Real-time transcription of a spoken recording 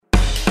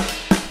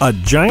A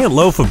giant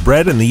loaf of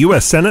bread in the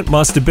U.S. Senate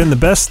must have been the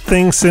best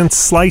thing since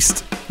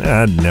sliced...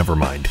 never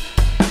mind.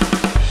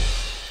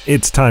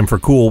 It's time for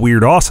Cool,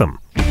 Weird, Awesome.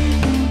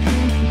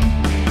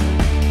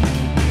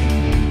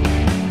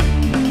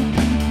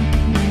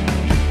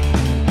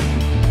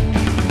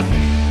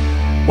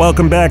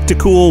 Welcome back to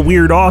Cool,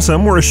 Weird,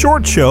 Awesome. We're a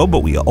short show, but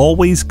we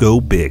always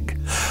go big.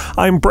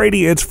 I'm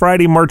Brady. It's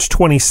Friday, March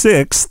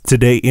 26th.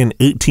 Today in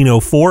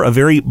 1804, a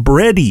very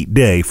bready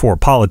day for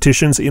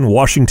politicians in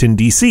Washington,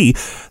 D.C.,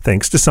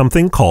 thanks to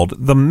something called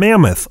the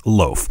Mammoth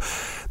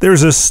Loaf.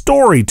 There's a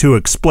story to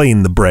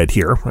explain the bread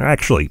here.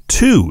 Actually,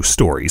 two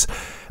stories.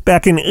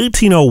 Back in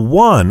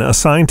 1801, a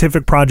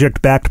scientific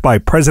project backed by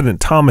President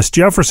Thomas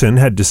Jefferson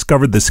had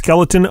discovered the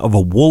skeleton of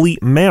a woolly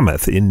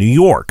mammoth in New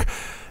York.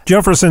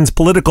 Jefferson's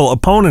political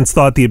opponents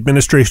thought the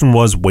administration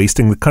was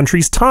wasting the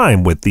country's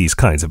time with these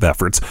kinds of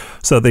efforts,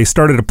 so they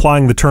started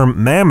applying the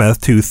term mammoth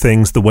to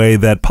things the way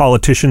that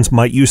politicians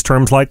might use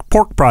terms like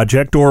pork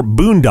project or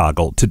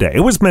boondoggle today.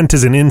 It was meant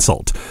as an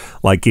insult.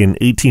 Like in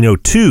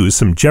 1802,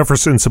 some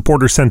Jefferson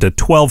supporters sent a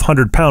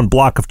 1,200-pound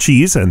block of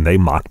cheese, and they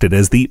mocked it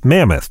as the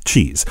mammoth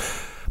cheese.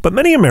 But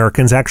many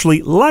Americans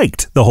actually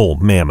liked the whole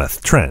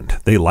mammoth trend.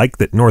 They liked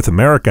that North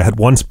America had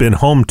once been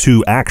home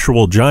to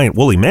actual giant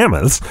woolly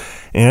mammoths,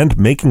 and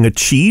making a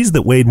cheese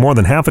that weighed more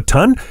than half a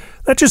ton,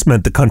 that just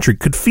meant the country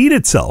could feed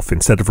itself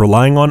instead of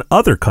relying on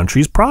other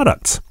countries'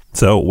 products.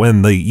 So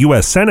when the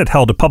U.S. Senate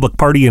held a public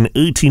party in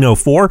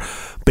 1804,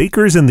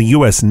 bakers in the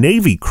U.S.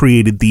 Navy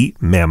created the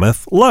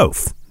Mammoth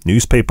Loaf.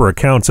 Newspaper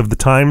accounts of the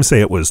time say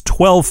it was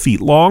 12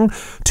 feet long,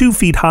 2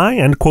 feet high,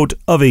 and, quote,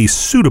 of a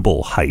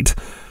suitable height.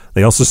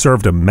 They also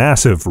served a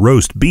massive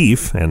roast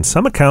beef, and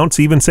some accounts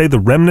even say the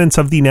remnants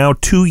of the now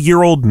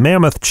 2-year-old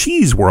mammoth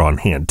cheese were on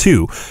hand,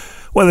 too.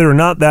 Whether or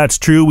not that's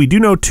true, we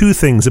do know two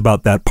things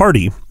about that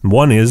party.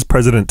 One is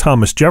President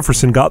Thomas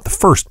Jefferson got the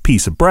first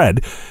piece of bread.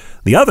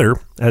 The other,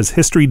 as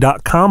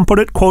History.com put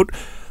it, quote,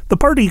 the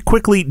party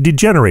quickly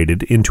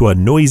degenerated into a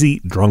noisy,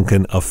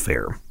 drunken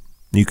affair.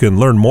 You can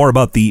learn more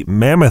about the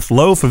Mammoth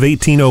Loaf of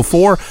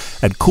 1804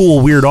 at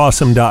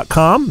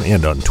CoolWeirdAwesome.com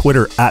and on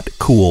Twitter at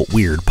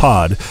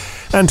CoolWeirdPod.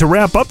 And to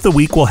wrap up the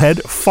week, we'll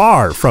head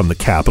far from the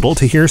capital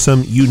to hear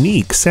some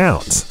unique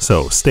sounds.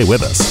 So stay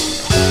with us.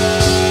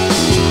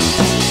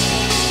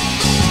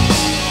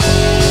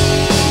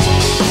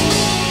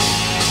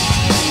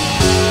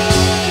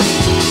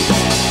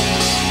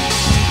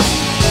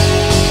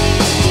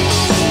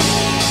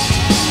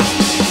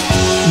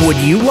 Would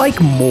you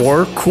like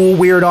more Cool,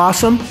 Weird,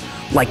 Awesome?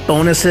 Like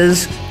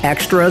bonuses,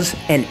 extras,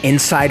 and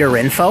insider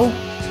info?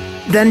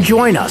 Then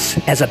join us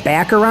as a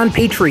backer on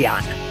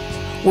Patreon.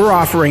 We're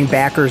offering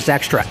backers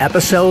extra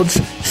episodes,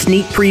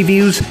 sneak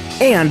previews,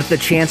 and the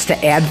chance to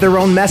add their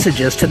own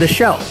messages to the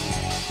show.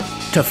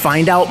 To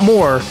find out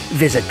more,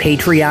 visit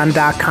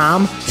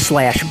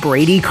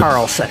patreon.com/Brady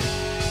Carlson.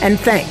 And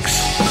thanks.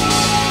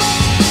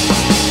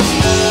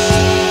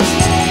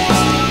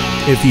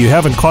 If you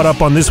haven't caught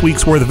up on this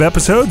week's worth of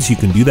episodes, you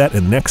can do that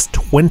in the next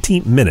 20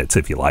 minutes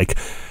if you like.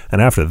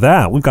 And after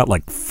that, we've got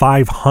like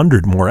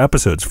 500 more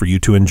episodes for you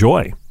to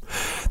enjoy.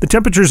 The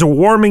temperatures are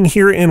warming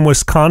here in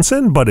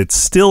Wisconsin, but it's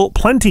still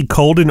plenty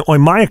cold in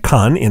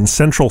Oymyakon in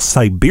central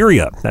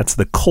Siberia. That's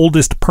the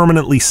coldest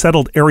permanently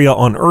settled area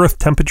on Earth.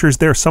 Temperatures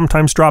there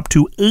sometimes drop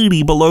to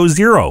 80 below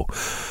zero.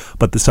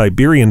 But the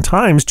Siberian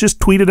Times just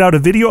tweeted out a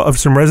video of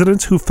some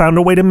residents who found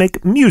a way to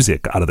make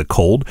music out of the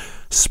cold.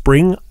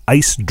 Spring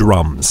ice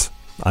drums.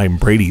 I'm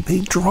Brady. They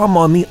drum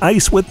on the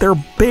ice with their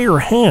bare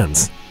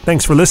hands.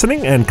 Thanks for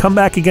listening, and come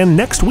back again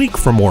next week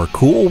for more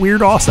Cool,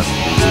 Weird, Awesome.